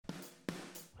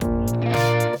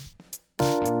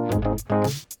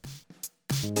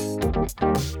Welcome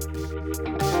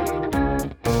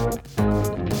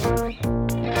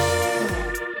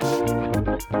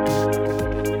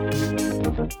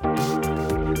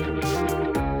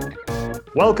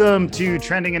to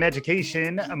Trending in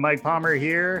Education. I'm Mike Palmer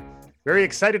here. Very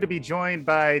excited to be joined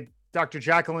by Dr.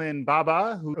 Jacqueline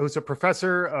Baba, who's a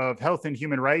professor of health and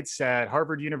human rights at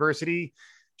Harvard University.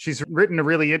 She's written a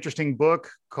really interesting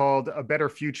book called A Better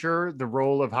Future: The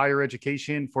Role of Higher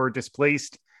Education for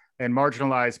Displaced and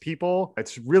Marginalized People.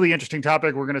 It's a really interesting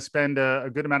topic. We're going to spend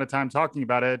a good amount of time talking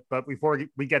about it. But before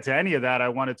we get to any of that, I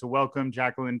wanted to welcome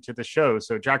Jacqueline to the show.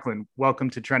 So Jacqueline,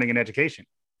 welcome to Trending in Education.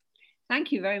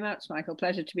 Thank you very much, Michael.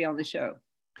 Pleasure to be on the show.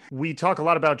 We talk a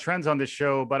lot about trends on this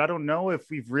show, but I don't know if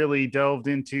we've really delved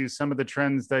into some of the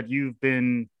trends that you've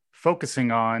been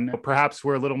focusing on. Perhaps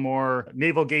we're a little more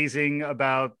navel-gazing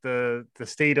about the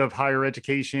state of higher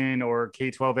education or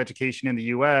K-12 education in the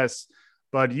US,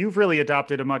 but you've really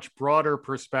adopted a much broader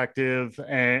perspective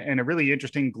and a really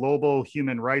interesting global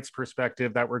human rights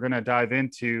perspective that we're going to dive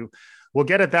into. We'll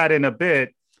get at that in a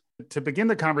bit. To begin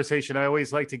the conversation, I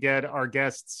always like to get our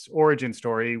guests' origin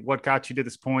story. What got you to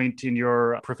this point in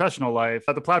your professional life?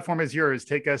 The platform is yours.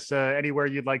 Take us anywhere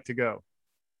you'd like to go.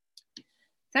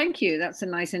 Thank you. That's a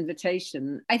nice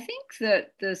invitation. I think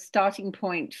that the starting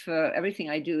point for everything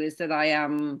I do is that I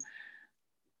am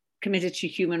committed to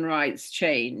human rights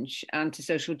change and to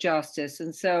social justice.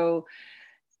 And so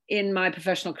in my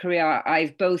professional career,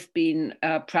 I've both been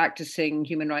a practicing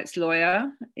human rights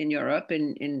lawyer in Europe,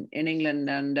 in England,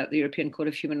 and at the European Court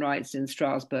of Human Rights in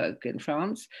Strasbourg in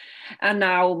France. And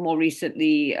now, more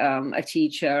recently, a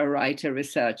teacher, writer,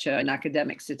 researcher, an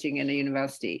academic sitting in a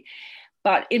university.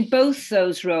 But in both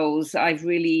those roles, I've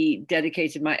really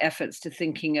dedicated my efforts to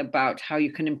thinking about how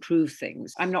you can improve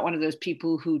things. I'm not one of those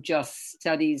people who just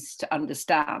studies to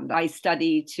understand. I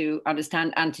study to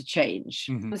understand and to change.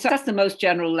 Mm-hmm. So that's the most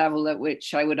general level at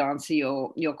which I would answer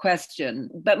your question.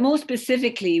 But more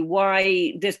specifically,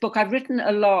 why this book? I've written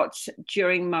a lot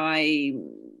during my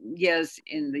years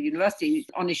in the university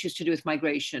on issues to do with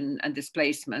migration and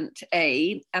displacement,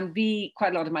 A, and B,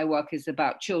 quite a lot of my work is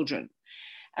about children.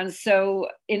 And so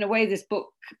in a way, this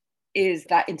book is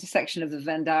that intersection of the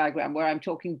Venn diagram where I'm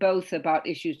talking both about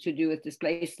issues to do with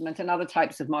displacement and other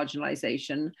types of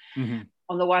marginalization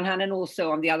on the one hand, and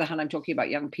also on the other hand, I'm talking about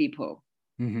young people.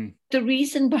 Mm-hmm. The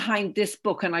reason behind this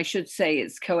book, and I should say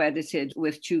it's co-edited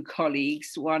with two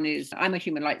colleagues. One is, I'm a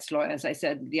human rights lawyer, as I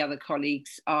said. The other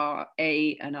colleagues are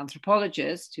an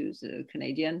anthropologist who's a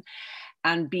Canadian,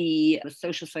 and B, a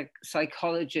social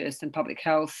psychologist and public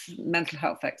health, mental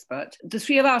health expert. The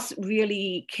three of us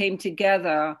really came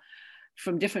together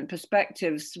from different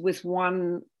perspectives with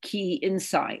one key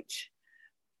insight,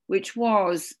 which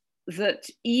was that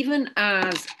even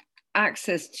as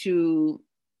access to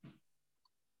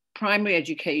primary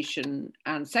education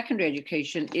and secondary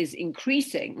education is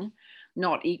increasing,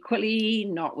 not equally,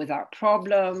 not without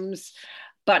problems,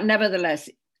 but nevertheless,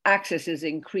 access is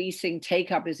increasing,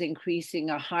 take-up is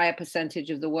increasing. A higher percentage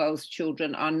of the world's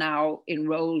children are now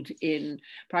enrolled in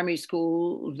primary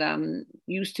school than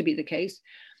used to be the case.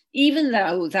 Even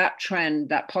though that trend,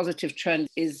 that positive trend,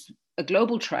 is a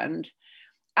global trend,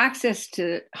 access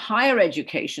to higher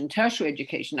education, tertiary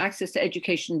education, access to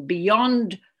education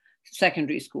beyond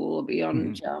secondary school,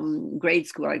 beyond grade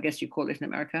school, I guess you call it in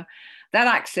America, that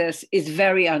access is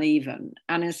very uneven.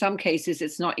 And in some cases,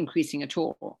 it's not increasing at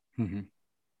all. Mm-hmm.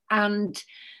 And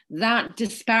that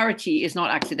disparity is not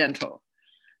accidental.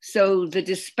 So the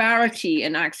disparity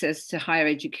in access to higher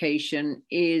education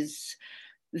is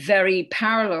very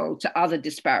parallel to other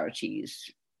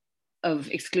disparities of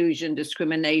exclusion,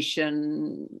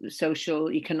 discrimination,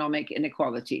 social, economic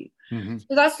inequality. Mm-hmm.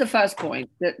 So that's the first point,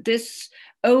 that this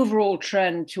overall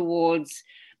trend towards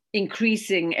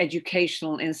increasing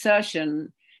educational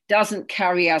insertion doesn't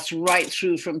carry us right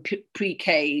through from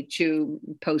pre-K to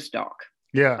postdoc.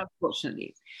 Yeah.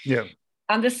 Unfortunately. Yeah.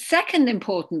 And the second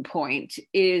important point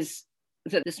is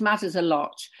that this matters a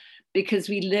lot because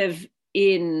we live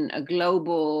in a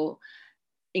global,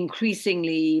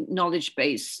 increasingly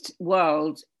knowledge-based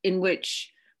world in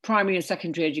which primary and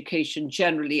secondary education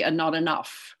generally are not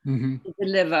enough to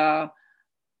deliver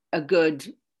a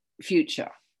good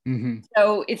future. Mm-hmm.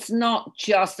 So it's not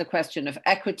just a question of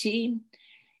equity,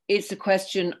 it's a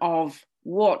question of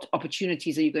what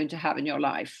opportunities are you going to have in your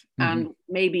life? Mm-hmm. And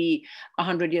maybe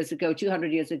 100 years ago,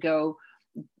 200 years ago,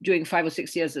 doing 5 or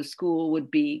 6 years of school would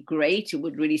be great. It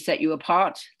would really set you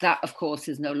apart. That, of course,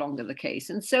 is no longer the case.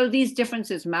 And so these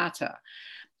differences matter.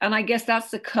 And I guess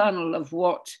that's the kernel of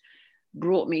what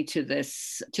brought me to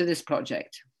this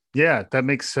project. Yeah, that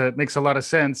makes a lot of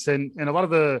sense. And a lot of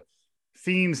the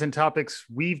themes and topics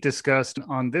we've discussed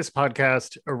on this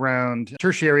podcast around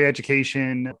tertiary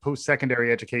education,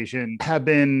 post-secondary education have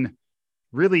been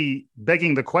really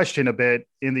begging the question a bit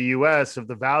in the US of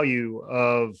the value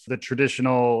of the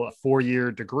traditional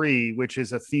four-year degree, which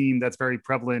is a theme that's very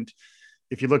prevalent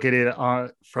if you look at it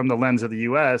from the lens of the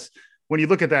US. When you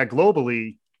look at that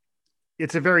globally,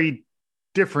 it's a very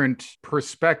different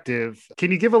perspective.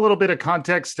 Can you give a little bit of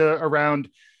context around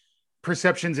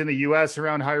perceptions in the US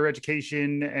around higher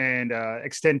education and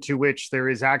extent to which there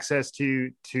is access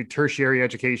to tertiary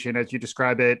education, as you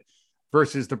describe it,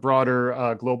 versus the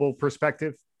broader global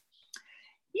perspective?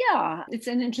 Yeah, it's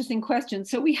an interesting question.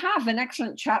 So we have an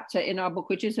excellent chapter in our book,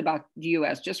 which is about the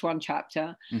US, just one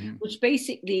chapter, which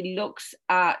basically looks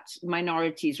at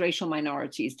minorities, racial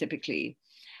minorities typically.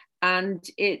 And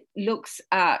it looks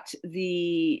at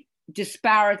the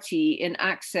disparity in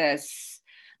access,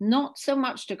 not so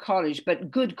much to college,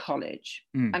 but good college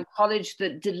and college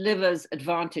that delivers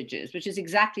advantages, which is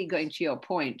exactly going to your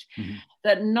point,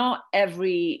 that not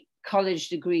every college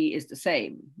degree is the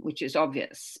same, which is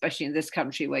obvious, especially in this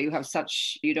country where you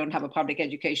don't have a public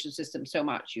education system so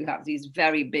much. You have these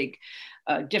very big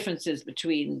differences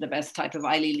between the best type of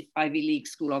Ivy League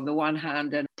school on the one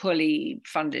hand and poorly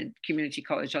funded community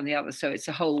college on the other. So it's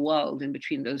a whole world in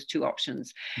between those two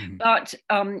options. But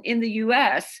in the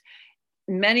US,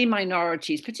 many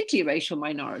minorities, particularly racial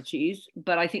minorities,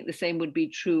 but I think the same would be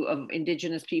true of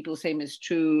Indigenous people, same is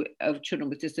true of children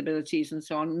with disabilities and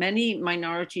so on. Many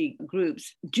minority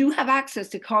groups do have access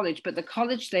to college, but the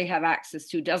college they have access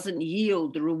to doesn't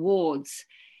yield the rewards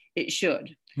it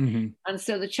should. And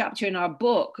so the chapter in our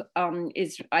book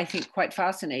is, I think, quite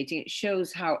fascinating. It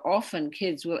shows how often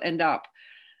kids will end up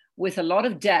with a lot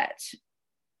of debt,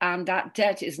 and that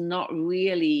debt is not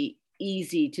really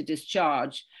easy to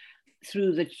discharge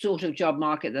through the sort of job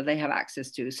market that they have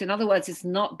access to. So in other words, it's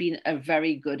not been a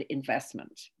very good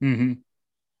investment.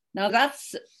 Now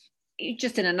that's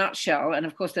just in a nutshell. And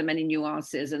of course, there are many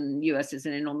nuances, and US is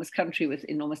an enormous country with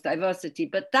enormous diversity,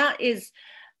 but that is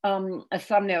a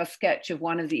thumbnail sketch of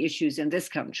one of the issues in this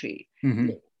country.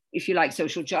 If you like,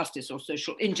 social justice or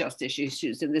social injustice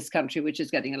issues in this country, which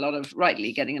is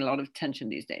rightly getting a lot of attention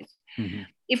these days.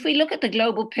 If we look at the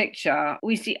global picture,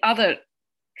 we see other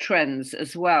trends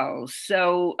as well.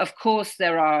 So, of course,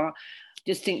 there are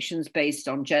distinctions based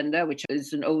on gender, which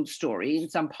is an old story. In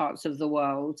some parts of the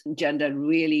world, gender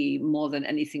really, more than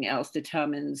anything else,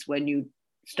 determines when you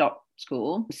stop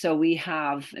school. So we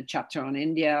have a chapter on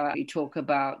India. We talk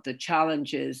about the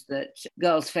challenges that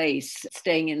girls face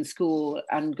staying in school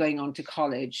and going on to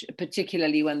college,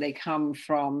 particularly when they come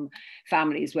from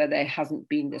families where there hasn't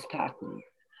been this pattern.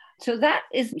 So that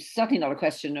is certainly not a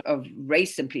question of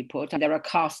race, simply put. There are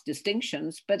caste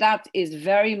distinctions, but that is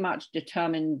very much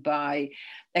determined by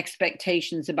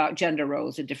expectations about gender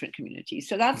roles in different communities.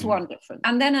 So that's one difference.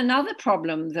 And then another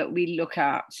problem that we look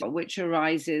at, which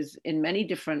arises in many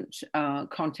different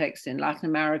contexts in Latin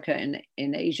America,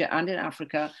 in Asia, and in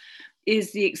Africa,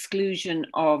 is the exclusion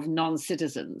of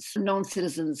non-citizens.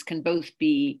 Non-citizens can both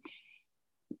be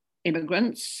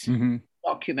immigrants,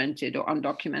 documented or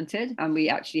undocumented, and we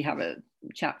actually have a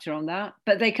chapter on that,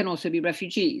 but they can also be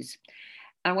refugees.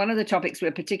 And one of the topics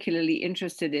we're particularly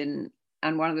interested in,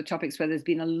 and one of the topics where there's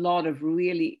been a lot of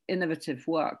really innovative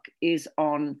work, is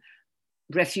on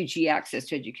refugee access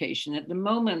to education. At the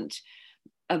moment,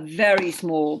 a very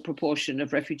small proportion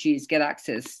of refugees get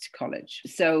access to college.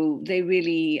 So they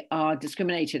really are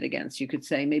discriminated against, you could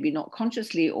say, maybe not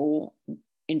consciously or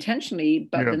intentionally,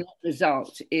 but the net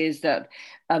result is that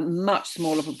a much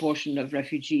smaller proportion of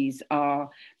refugees are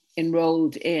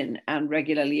enrolled in and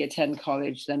regularly attend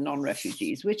college than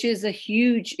non-refugees, which is a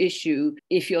huge issue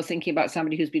if you're thinking about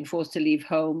somebody who's been forced to leave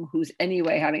home, who's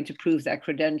anyway having to prove their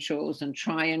credentials and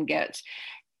try and get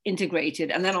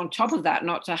integrated. And then on top of that,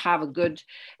 not to have a good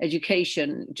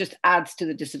education just adds to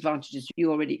the disadvantages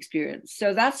you already experience.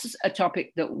 So that's a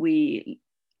topic that we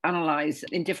analyze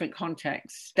in different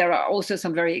contexts. There are also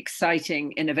some very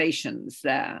exciting innovations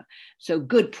there. So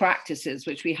good practices,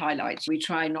 which we highlight. We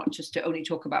try not just to only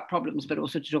talk about problems, but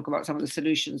also to talk about some of the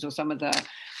solutions or some of the,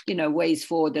 ways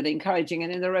forward that are encouraging.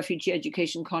 And in the refugee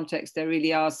education context, there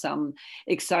really are some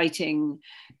exciting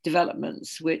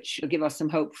developments which give us some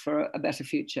hope for a better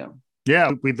future.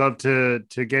 Yeah, we'd love to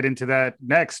get into that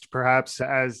next, perhaps,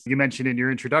 as you mentioned in your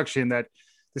introduction, that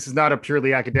this is not a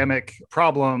purely academic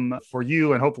problem for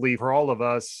you and hopefully for all of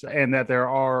us, and that there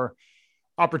are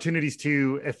opportunities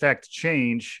to effect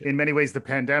change. In many ways, the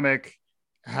pandemic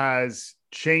has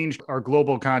changed our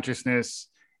global consciousness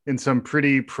in some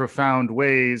pretty profound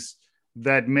ways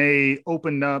that may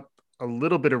open up a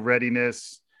little bit of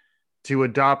readiness to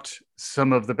adopt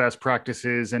some of the best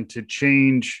practices and to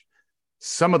change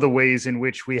some of the ways in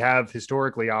which we have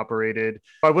historically operated.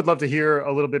 I would love to hear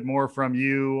a little bit more from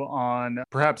you on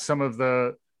perhaps some of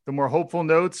the more hopeful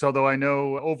notes, although I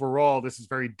know overall this is a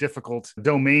very difficult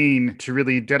domain to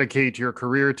really dedicate your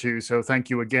career to. So thank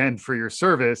you again for your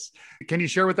service. Can you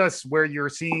share with us where you're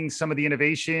seeing some of the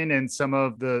innovation and some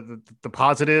of the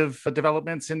positive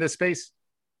developments in this space?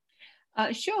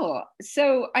 Sure.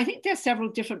 So I think there's several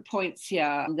different points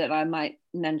here that I might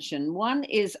mention. One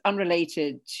is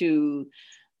unrelated to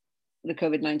the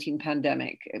COVID-19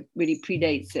 pandemic. It really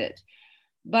predates it.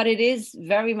 But it is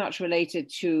very much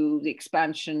related to the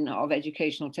expansion of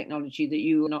educational technology that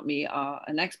you, not me, are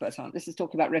an expert on. This is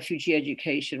talking about refugee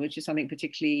education, which is something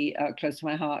particularly close to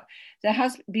my heart. There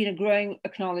has been a growing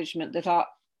acknowledgement that our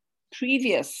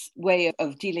previous way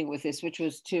of dealing with this, which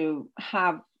was to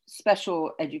have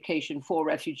special education for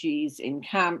refugees in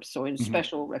camps or in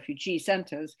special refugee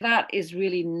centers, that is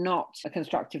really not a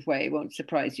constructive way. It won't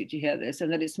surprise you to hear this,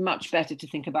 and that it's much better to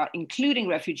think about including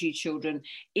refugee children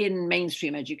in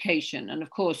mainstream education. And of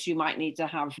course, you might need to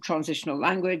have transitional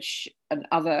language and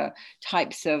other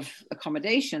types of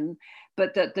accommodation,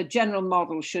 but that the general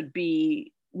model should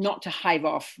be not to hive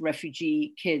off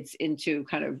refugee kids into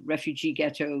kind of refugee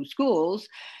ghetto schools,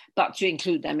 but to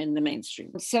include them in the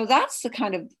mainstream. So that's the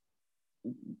kind of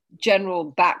general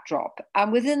backdrop.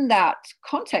 And within that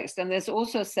context, then there's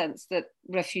also a sense that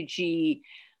refugee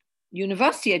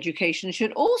university education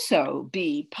should also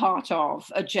be part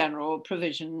of a general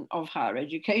provision of higher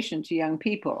education to young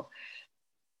people.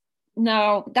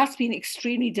 Now, that's been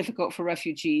extremely difficult for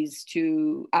refugees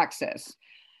to access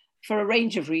for a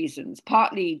range of reasons,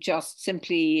 partly just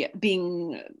simply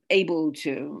being able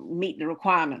to meet the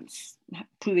requirements,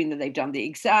 proving that they've done the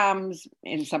exams,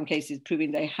 in some cases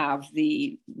proving they have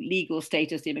the legal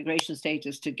status, the immigration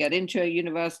status to get into a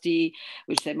university,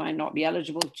 which they might not be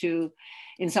eligible to,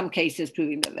 in some cases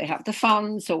proving that they have the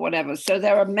funds or whatever. So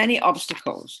there are many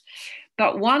obstacles.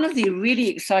 But one of the really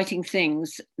exciting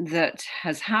things that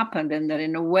has happened, and that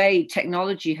in a way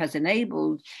technology has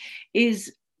enabled,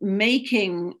 is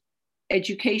making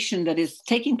education that is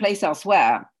taking place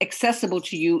elsewhere accessible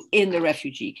to you in the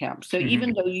refugee camp. So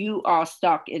even though you are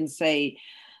stuck in, say,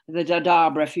 the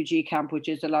Dadaab refugee camp, which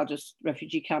is the largest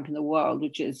refugee camp in the world,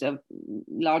 which is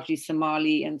largely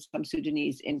Somali and some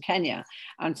Sudanese in Kenya,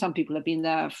 and some people have been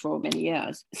there for many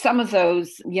years. Some of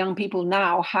those young people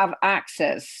now have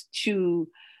access to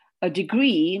a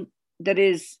degree that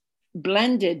is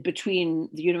blended between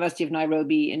the University of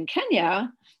Nairobi in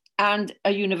Kenya and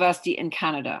a university in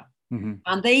Canada.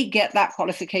 And they get that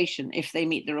qualification if they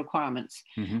meet the requirements.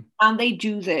 And they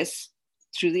do this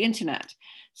through the internet.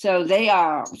 So they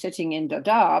are sitting in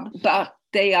Dadaab, but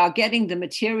they are getting the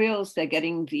materials, they're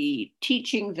getting the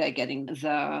teaching, they're getting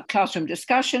the classroom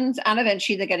discussions, and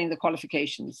eventually they're getting the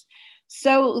qualifications.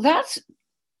 So that's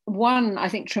one, I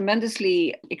think,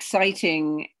 tremendously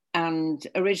exciting and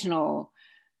original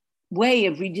way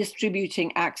of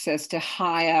redistributing access to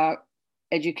higher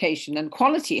education and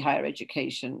quality higher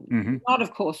education, not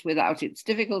of course without its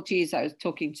difficulties. I was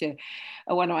talking to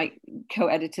one of my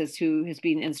co-editors who has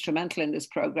been instrumental in this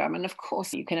program, and of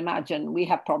course you can imagine we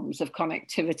have problems of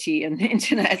connectivity and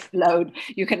internet load.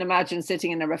 You can imagine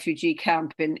sitting in a refugee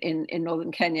camp in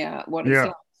northern Kenya, what it's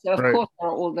like. So of course there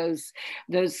are all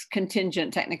those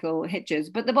contingent technical hitches.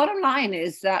 But the bottom line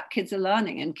is that kids are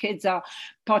learning, and kids are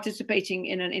participating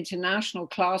in an international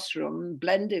classroom,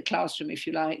 blended classroom, if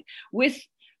you like, with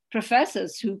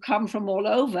professors who come from all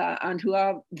over and who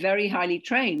are very highly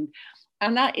trained.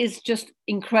 And that is just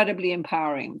incredibly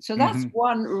empowering. So that's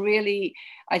one really,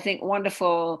 I think,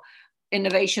 wonderful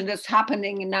innovation that's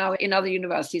happening now in other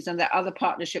universities, and there are other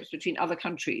partnerships between other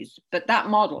countries. But that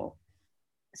model,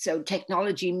 so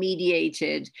technology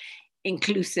mediated,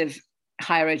 inclusive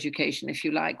higher education, if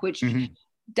you like, which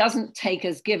doesn't take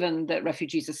as given that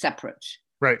refugees are separate,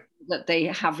 right? That they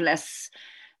have less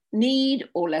need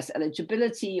or less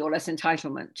eligibility or less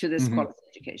entitlement to this quality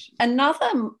education.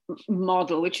 Another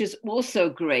model, which is also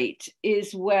great,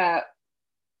 is where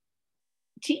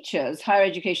teachers, higher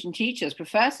education teachers,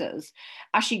 professors,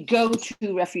 actually go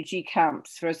to refugee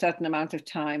camps for a certain amount of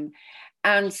time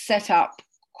and set up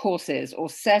courses or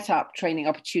set up training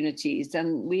opportunities.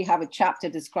 And we have a chapter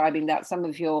describing that. Some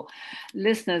of your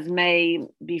listeners may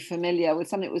be familiar with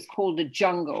something that was called the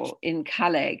Jungle in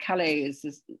Calais. Calais is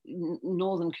the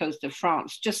northern coast of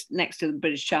France, just next to the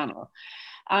British Channel.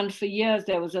 And for years,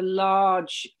 there was a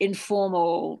large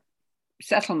informal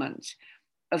settlement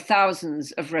of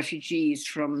thousands of refugees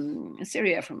from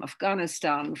Syria, from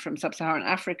Afghanistan, from sub-Saharan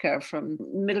Africa, from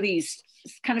Middle East,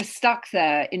 kind of stuck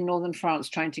there in northern France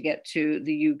trying to get to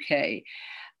the UK.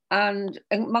 And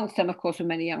amongst them, of course, were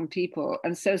many young people.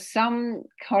 And so some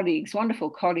colleagues, wonderful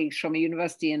colleagues from a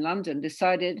university in London,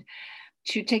 decided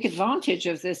to take advantage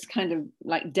of this kind of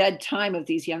like dead time of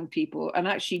these young people and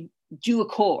actually do a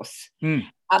course.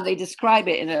 And they describe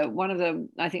it in one of the,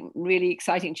 I think, really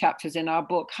exciting chapters in our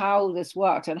book, how this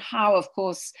worked and how, of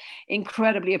course,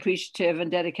 incredibly appreciative and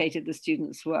dedicated the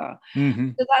students were.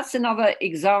 So that's another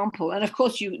example. And of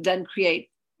course, you then create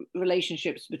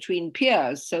relationships between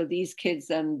peers. So these kids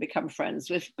then become friends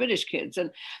with British kids.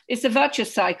 And it's a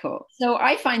virtuous cycle. So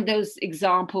I find those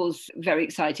examples very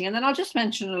exciting. And then I'll just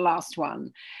mention the last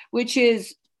one, which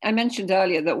is, I mentioned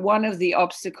earlier that one of the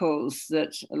obstacles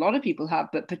that a lot of people have,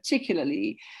 but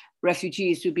particularly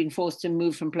refugees who've been forced to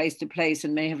move from place to place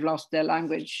and may have lost their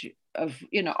language of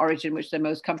origin, which they're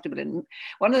most comfortable in.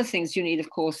 One of the things you need,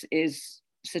 of course, is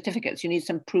certificates. You need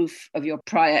some proof of your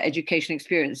prior education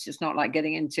experience. It's not like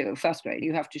getting into first grade.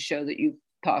 You have to show that you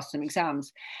passed some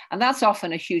exams. And that's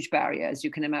often a huge barrier, as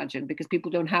you can imagine, because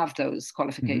people don't have those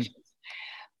qualifications.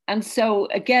 And so,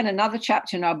 again, another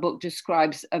chapter in our book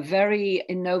describes a very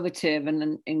innovative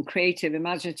and creative,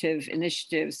 imaginative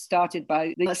initiative started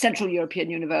by the Central European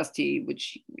University,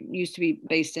 which used to be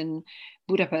based in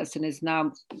Budapest and is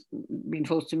now been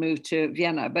forced to move to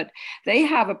Vienna. But they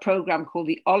have a program called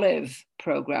the OLIVE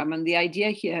program. And the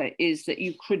idea here is that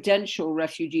you credential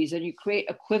refugees and you create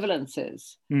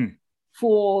equivalences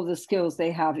for the skills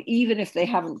they have, even if they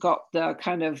haven't got the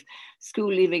kind of school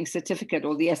leaving certificate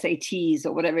or the SATs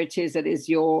or whatever it is that is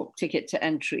your ticket to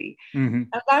entry.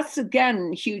 And that's,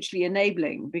 again, hugely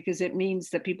enabling, because it means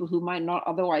that people who might not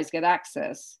otherwise get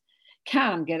access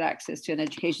can get access to an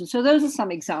education. So those are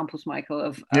some examples, Michael,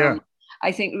 of,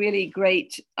 I think, really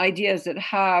great ideas that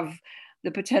have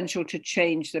the potential to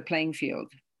change the playing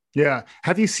field. Yeah.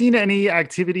 Have you seen any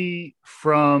activity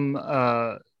from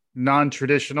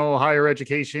non-traditional higher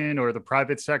education or the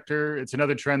private sector? It's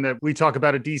another trend that we talk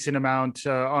about a decent amount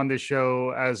on this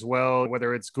show as well,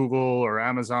 whether it's Google or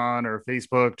Amazon or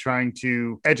Facebook, trying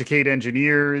to educate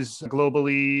engineers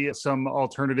globally, some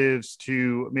alternatives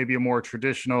to maybe a more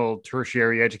traditional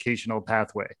tertiary educational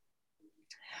pathway.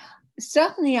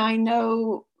 Certainly, I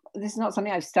know this is not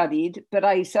something I've studied, but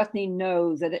I certainly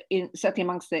know that certainly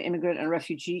amongst the immigrant and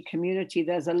refugee community,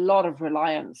 there's a lot of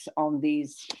reliance on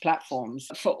these platforms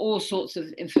for all sorts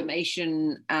of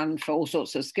information and for all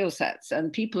sorts of skill sets.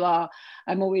 And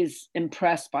I'm always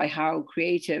impressed by how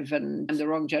creative, and I'm the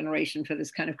wrong generation for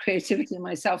this kind of creativity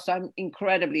myself. So I'm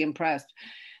incredibly impressed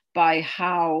by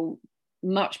how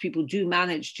much people do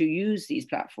manage to use these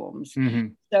platforms.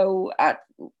 So at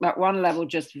one level,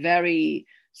 just very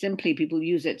simply, people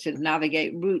use it to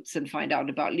navigate routes and find out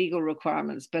about legal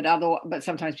requirements, but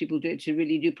sometimes people do it to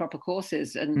really do proper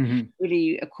courses and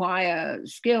really acquire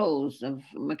skills of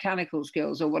mechanical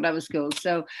skills or whatever skills.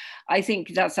 So I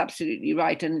think that's absolutely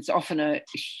right, and it's often a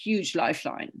huge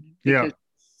lifeline because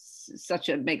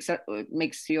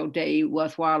makes your day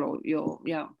worthwhile, or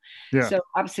So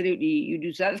absolutely, you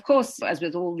do that. Of course, as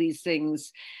with all these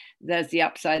things, there's the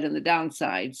upside and the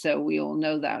downside. So we all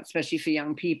know that, especially for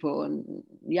young people and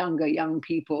younger young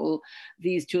people,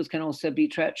 these tools can also be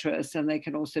treacherous and they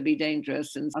can also be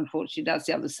dangerous. And unfortunately, that's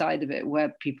the other side of it,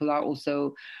 where people are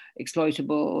also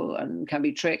exploitable and can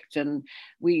be tricked. And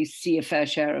we see a fair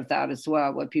share of that as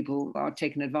well, where people are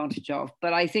taken advantage of.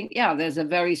 But I think, there's a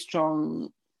very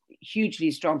hugely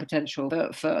strong potential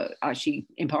for actually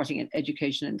imparting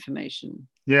education information.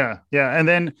 Yeah. And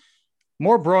then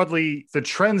more broadly, the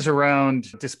trends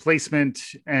around displacement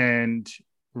and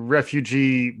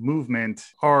refugee movement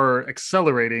are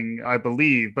accelerating, I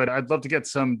believe, but I'd love to get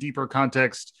some deeper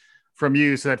context from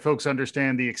you so that folks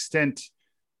understand the extent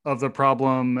of the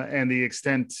problem and the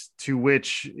extent to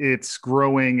which it's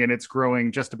growing, and it's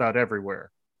growing just about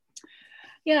everywhere.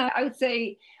 Yeah, I would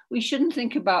say we shouldn't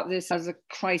think about this as a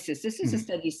crisis. This is a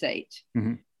steady state.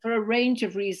 For a range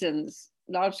of reasons.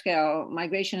 Large-scale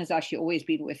migration has actually always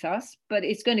been with us, but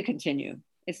it's going to continue.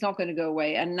 It's not going to go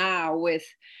away. And now, with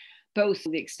both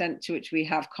the extent to which we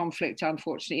have conflict,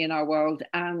 unfortunately, in our world,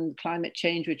 and climate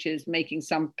change, which is making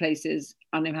some places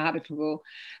uninhabitable,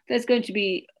 there's going to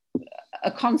be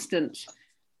a constant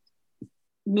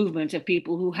movement of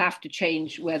people who have to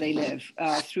change where they live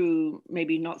through,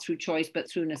 maybe not through choice, but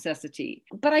through necessity.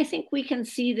 But I think we can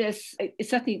see this, it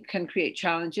certainly can create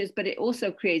challenges, but it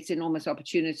also creates enormous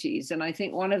opportunities. And I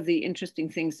think one of the interesting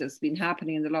things that's been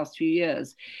happening in the last few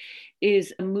years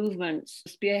is a movement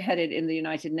spearheaded in the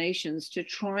United Nations to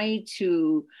try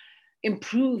to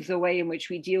improve the way in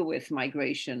which we deal with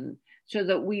migration so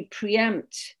that we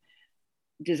preempt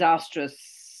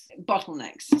disastrous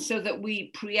bottlenecks, so that we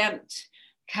preempt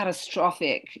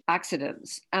catastrophic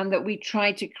accidents, and that we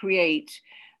try to create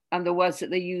And the words that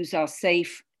they use are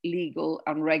safe, legal,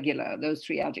 and regular, those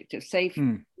three adjectives: safe,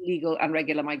 legal, and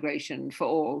regular migration for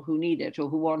all who need it or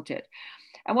who want it.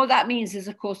 And what that means is,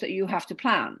 of course, that you have to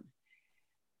plan.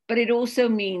 But it also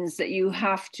means that you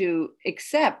have to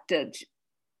accept that,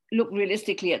 look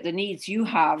realistically at the needs you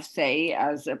have, say,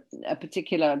 as a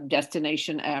particular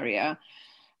destination area,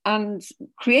 and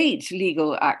create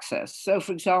legal access. So,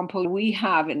 for example, we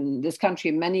have in this country,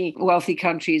 in many wealthy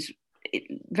countries,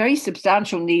 very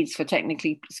substantial needs for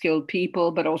technically skilled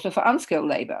people, but also for unskilled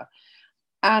labor.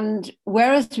 And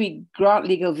whereas we grant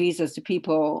legal visas to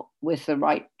people with the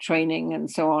right training and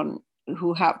so on,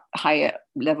 who have higher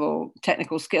level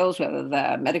technical skills, whether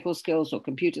they're medical skills or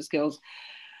computer skills,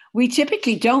 we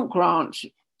typically don't grant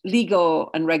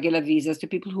legal and regular visas to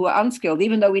people who are unskilled,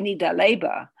 even though we need their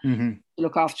labor to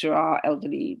look after our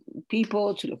elderly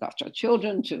people, to look after our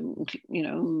children, to,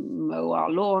 mow our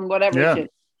lawn, whatever it is.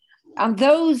 And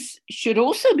those should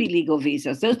also be legal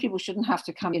visas. Those people shouldn't have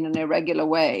to come in an irregular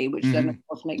way, which then, of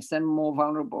course, makes them more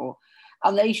vulnerable.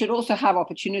 And they should also have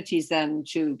opportunities then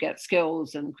to get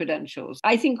skills and credentials.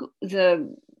 I think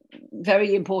the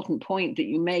very important point that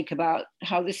you make about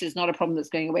how this is not a problem that's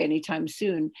going away anytime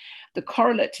soon, the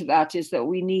correlate to that is that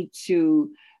we need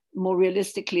to more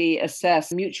realistically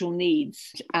assess mutual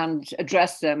needs and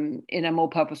address them in a more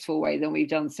purposeful way than we've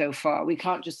done so far. We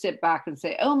can't just sit back and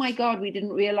say, oh my God, we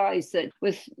didn't realize that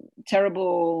with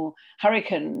terrible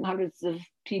hurricane, hundreds of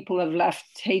people have left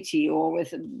Haiti, or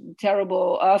with a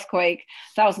terrible earthquake,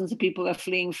 thousands of people are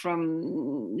fleeing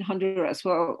from Honduras.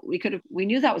 Well, we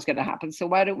knew that was going to happen. So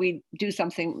why don't we do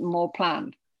something more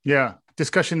planned? Yeah.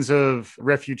 Discussions of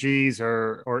refugees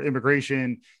or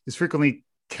immigration is frequently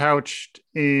couched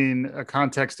in a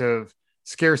context of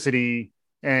scarcity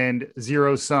and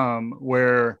zero sum,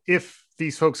 where if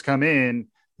these folks come in,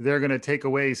 they're going to take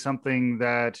away something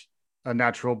that a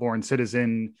natural born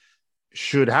citizen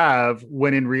should have,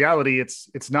 when in reality,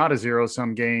 it's not a zero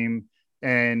sum game.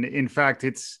 And in fact,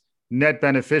 it's net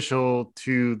beneficial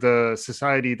to the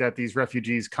society that these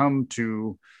refugees come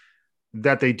to,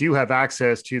 that they do have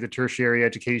access to the tertiary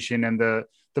education and the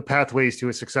pathways to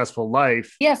a successful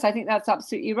life. Yes, I think that's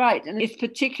absolutely right. And it's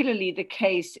particularly the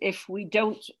case if we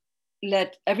don't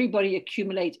let everybody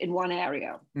accumulate in one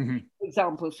area, for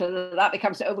example, so that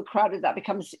becomes overcrowded, that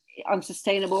becomes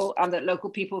unsustainable, and that local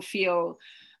people feel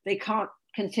they can't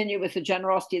continue with the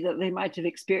generosity that they might have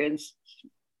experienced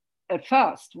at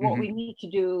first. What we need to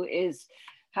do is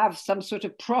have some sort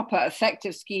of proper,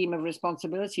 effective scheme of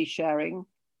responsibility sharing,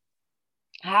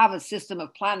 have a system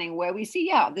of planning where we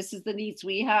see, this is the needs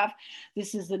we have.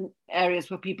 This is the areas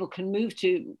where people can move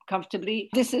to comfortably.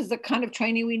 This is the kind of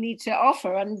training we need to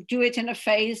offer, and do it in a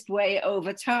phased way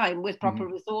over time with proper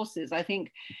resources. I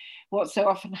think what so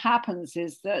often happens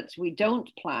is that we don't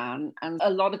plan, and a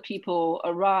lot of people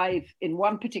arrive in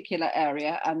one particular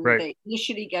area and they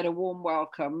initially get a warm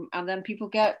welcome, and then people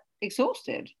get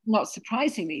exhausted, not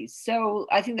surprisingly. So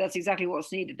I think that's exactly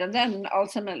what's needed. And then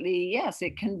ultimately, yes,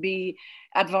 it can be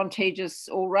advantageous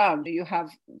all round. You have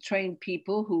trained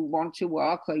people who want to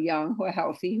work, who are young, who are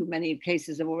healthy, who in many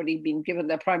cases have already been given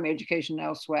their primary education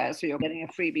elsewhere. So you're getting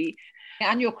a freebie.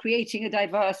 And you're creating a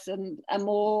diverse and a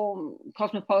more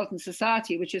cosmopolitan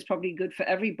society, which is probably good for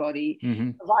everybody,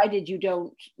 provided you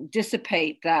don't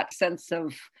dissipate that sense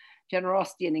of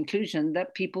generosity and inclusion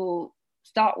that people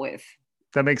start with.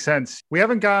 That makes sense. We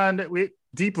haven't gone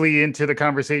deeply into the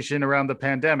conversation around the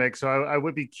pandemic, so I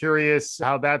would be curious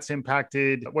how that's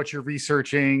impacted what you're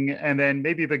researching, and then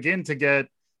maybe begin to get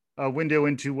a window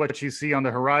into what you see on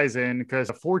the horizon, because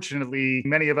fortunately,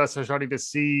 many of us are starting to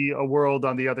see a world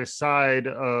on the other side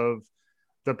of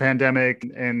the pandemic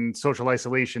and social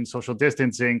isolation, social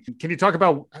distancing. Can you talk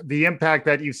about the impact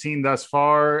that you've seen thus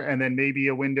far, and then maybe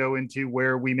a window into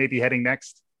where we may be heading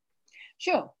next?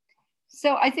 Sure.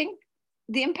 So I think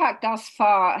the impact thus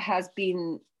far has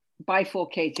been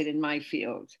bifurcated in my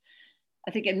field.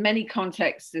 I think in many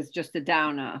contexts, there's just a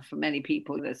downer for many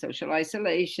people. There's social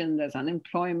isolation, there's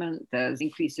unemployment, there's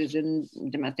increases in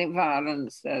domestic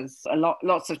violence, there's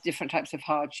lots of different types of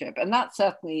hardship. And that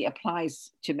certainly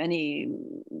applies to many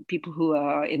people who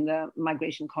are in the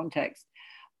migration context.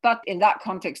 But in that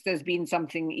context, there's been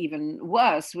something even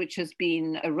worse, which has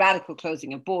been a radical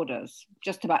closing of borders.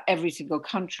 Just about every single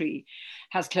country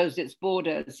has closed its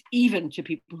borders, even to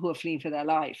people who are fleeing for their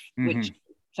life, which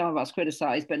some of us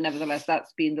criticize, but nevertheless,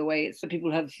 that's been the way it's.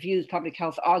 People have used public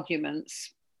health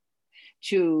arguments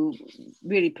to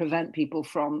really prevent people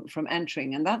from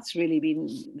entering. And that's really been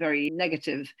very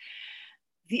negative.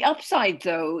 The upside,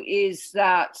 though, is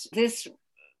that this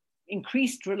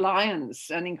increased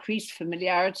reliance and increased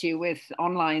familiarity with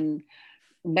online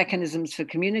mechanisms for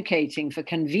communicating, for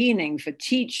convening, for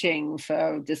teaching,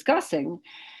 for discussing,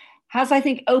 has, I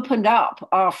think, opened up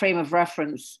our frame of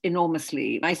reference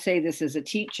enormously. I say this as a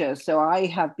teacher, so I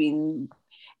have been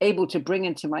able to bring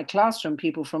into my classroom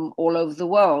people from all over the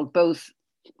world, both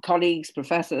colleagues,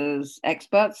 professors,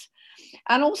 experts,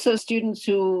 and also students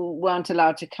who weren't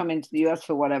allowed to come into the US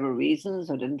for whatever reasons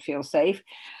or didn't feel safe.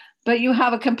 But you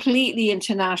have a completely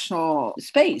international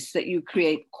space that you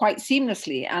create quite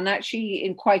seamlessly and actually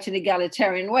in quite an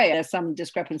egalitarian way. There's some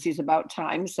discrepancies about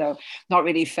time, so not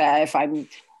really fair if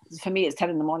for me, it's 10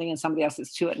 in the morning and somebody else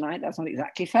it's 2 at night. That's not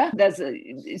exactly fair.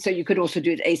 So you could also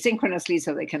do it asynchronously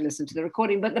so they can listen to the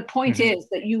recording. But the point is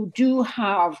that you do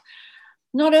have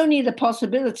not only the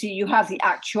possibility, you have the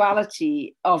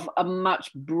actuality of a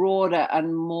much broader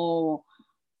and more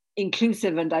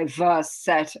inclusive and diverse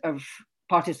set of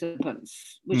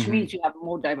participants, which means you have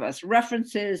more diverse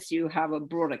references, you have a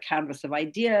broader canvas of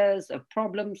ideas, of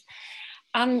problems.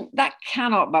 And that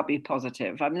cannot but be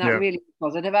positive. I mean, that really is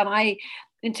positive. And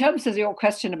in terms of your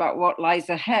question about what lies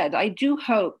ahead, I do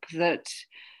hope that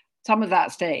some of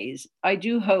that stays. I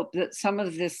do hope that some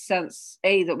of this sense,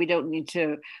 that we don't need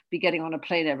to be getting on a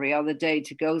plane every other day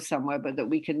to go somewhere, but that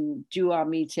we can do our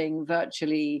meeting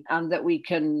virtually and that we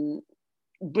can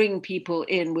bring people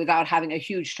in without having a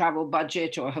huge travel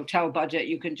budget or hotel budget.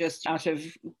 You can just, out of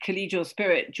collegial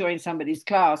spirit, join somebody's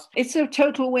class. It's a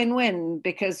total win-win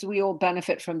because we all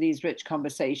benefit from these rich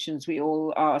conversations. We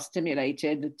all are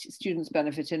stimulated. The students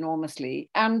benefit enormously.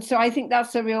 And so I think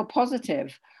that's a real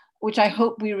positive, which I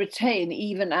hope we retain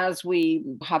even as we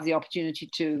have the opportunity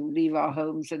to leave our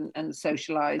homes and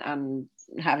socialize and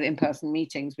have in-person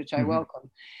meetings, which I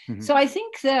welcome. So I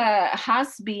think there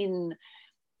has been,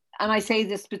 and I say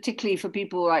this particularly for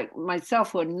people like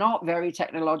myself who are not very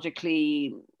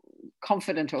technologically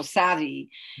confident or savvy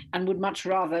and would much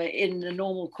rather in the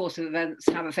normal course of events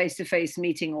have a face-to-face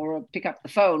meeting or pick up the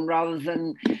phone rather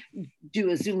than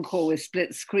do a Zoom call with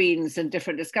split screens and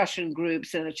different discussion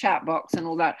groups and a chat box and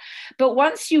all that. But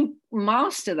once you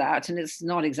master that, and it's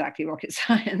not exactly rocket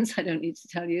science, I don't need to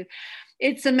tell you,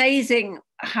 it's amazing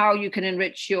how you can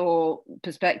enrich your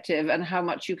perspective and how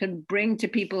much you can bring to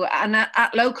people and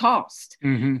at low cost.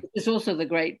 Is also the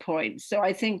great point. So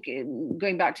I think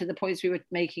going back to the points we were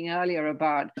making earlier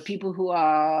about people who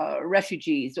are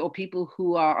refugees or people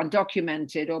who are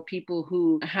undocumented or people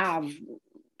who have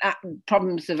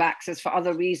problems of access for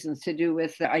other reasons to do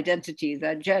with their identity,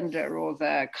 their gender or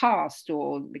their caste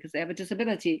or because they have a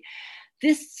disability.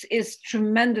 This is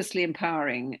tremendously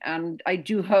empowering. And I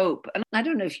do hope, and I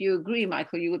don't know if you agree,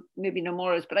 Michael, you would maybe know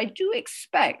more, but I do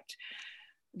expect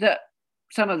that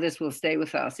some of this will stay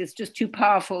with us. It's just too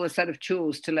powerful a set of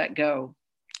tools to let go.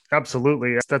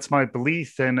 Absolutely. That's my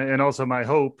belief and also my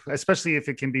hope, especially if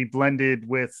it can be blended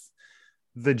with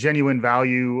the genuine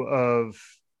value of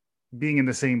being in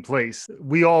the same place.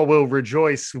 We all will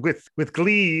rejoice with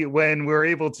glee when we're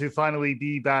able to finally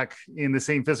be back in the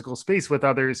same physical space with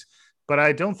others. But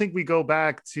I don't think we go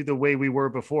back to the way we were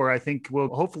before. I think we'll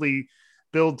hopefully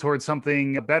build towards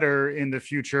something better in the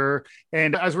future.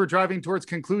 And as we're driving towards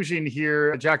conclusion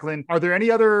here, Jacqueline, are there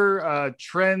any other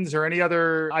trends or any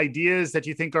other ideas that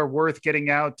you think are worth getting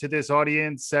out to this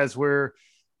audience as we're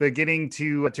beginning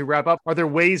to wrap up? Are there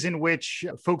ways in which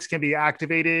folks can be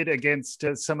activated against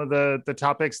some of the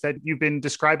topics that you've been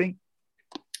describing?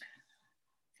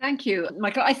 Thank you,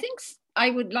 Michael. I think I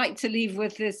would like to leave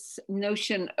with this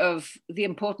notion of the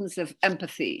importance of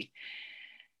empathy.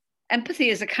 Empathy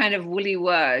is a kind of woolly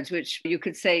word, which you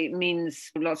could say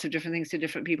means lots of different things to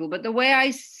different people. But the way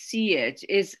I see it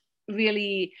is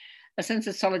really a sense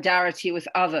of solidarity with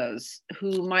others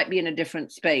who might be in a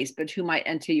different space, but who might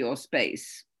enter your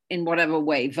space in whatever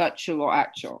way, virtual or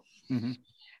actual. And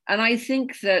I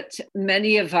think that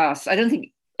many of us, I don't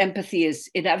think empathy is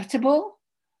inevitable,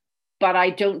 but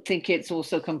I don't think it's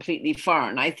also completely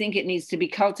foreign. I think it needs to be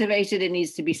cultivated, it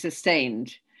needs to be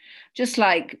sustained. Just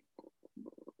like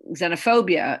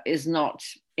xenophobia is not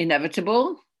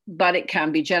inevitable, but it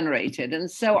can be generated. And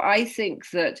so I think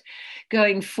that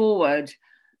going forward,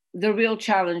 the real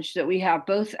challenge that we have,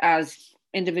 both as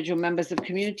individual members of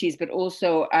communities, but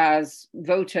also as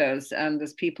voters and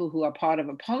as people who are part of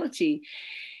a polity,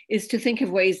 is to think of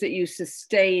ways that you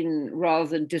sustain rather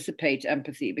than dissipate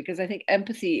empathy, because I think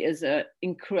empathy is an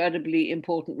incredibly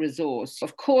important resource.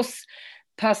 Of course,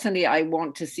 personally, I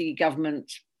want to see government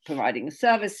providing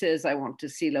services. I want to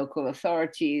see local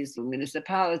authorities,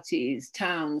 municipalities,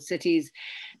 towns, cities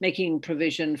making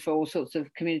provision for all sorts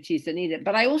of communities that need it.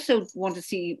 But I also want to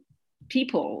see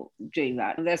people doing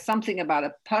that. And there's something about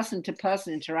a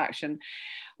person-to-person interaction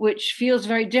which feels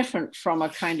very different from a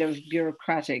kind of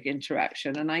bureaucratic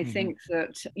interaction. And I think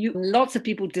that lots of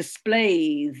people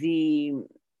display the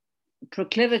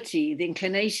proclivity, the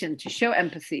inclination to show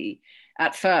empathy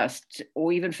at first,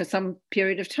 or even for some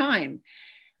period of time.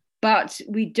 But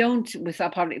we don't, with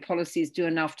our public policies, do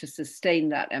enough to sustain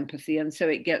that empathy. And so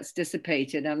it gets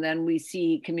dissipated. And then we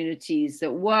see communities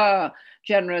that were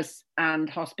generous and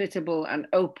hospitable and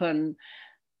open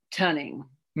turning.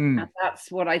 And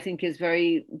that's what I think is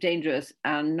very dangerous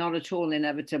and not at all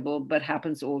inevitable, but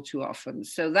happens all too often.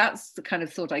 So that's the kind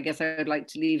of thought I guess I would like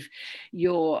to leave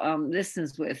your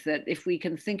listeners with, that if we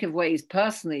can think of ways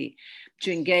personally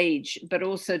to engage, but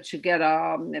also to get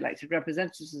our elected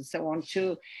representatives and so on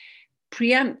to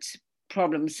preempt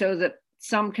problems so that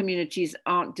some communities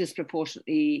aren't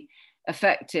disproportionately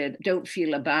affected, don't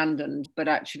feel abandoned, but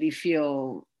actually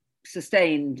feel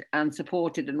sustained and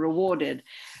supported and rewarded,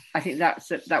 I think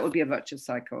that would be a virtuous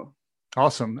cycle.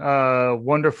 Awesome.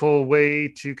 Wonderful way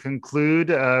to conclude.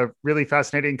 Really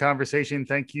fascinating conversation.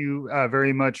 Thank you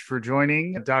very much for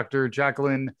joining. Dr.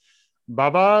 Jacqueline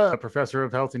Baba, a professor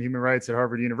of health and human rights at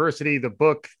Harvard University. The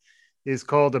book is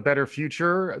called A Better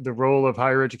Future, The Role of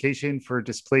Higher Education for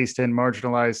Displaced and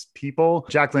Marginalized People.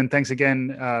 Jacqueline, thanks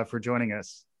again for joining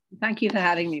us. Thank you for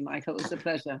having me, Michael. It was a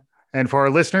pleasure. And for our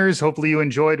listeners, hopefully you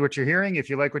enjoyed what you're hearing. If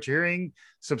you like what you're hearing,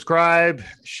 subscribe,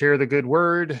 share the good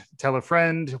word, tell a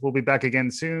friend. We'll be back again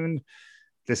soon.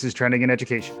 This is Trending in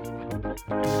Education.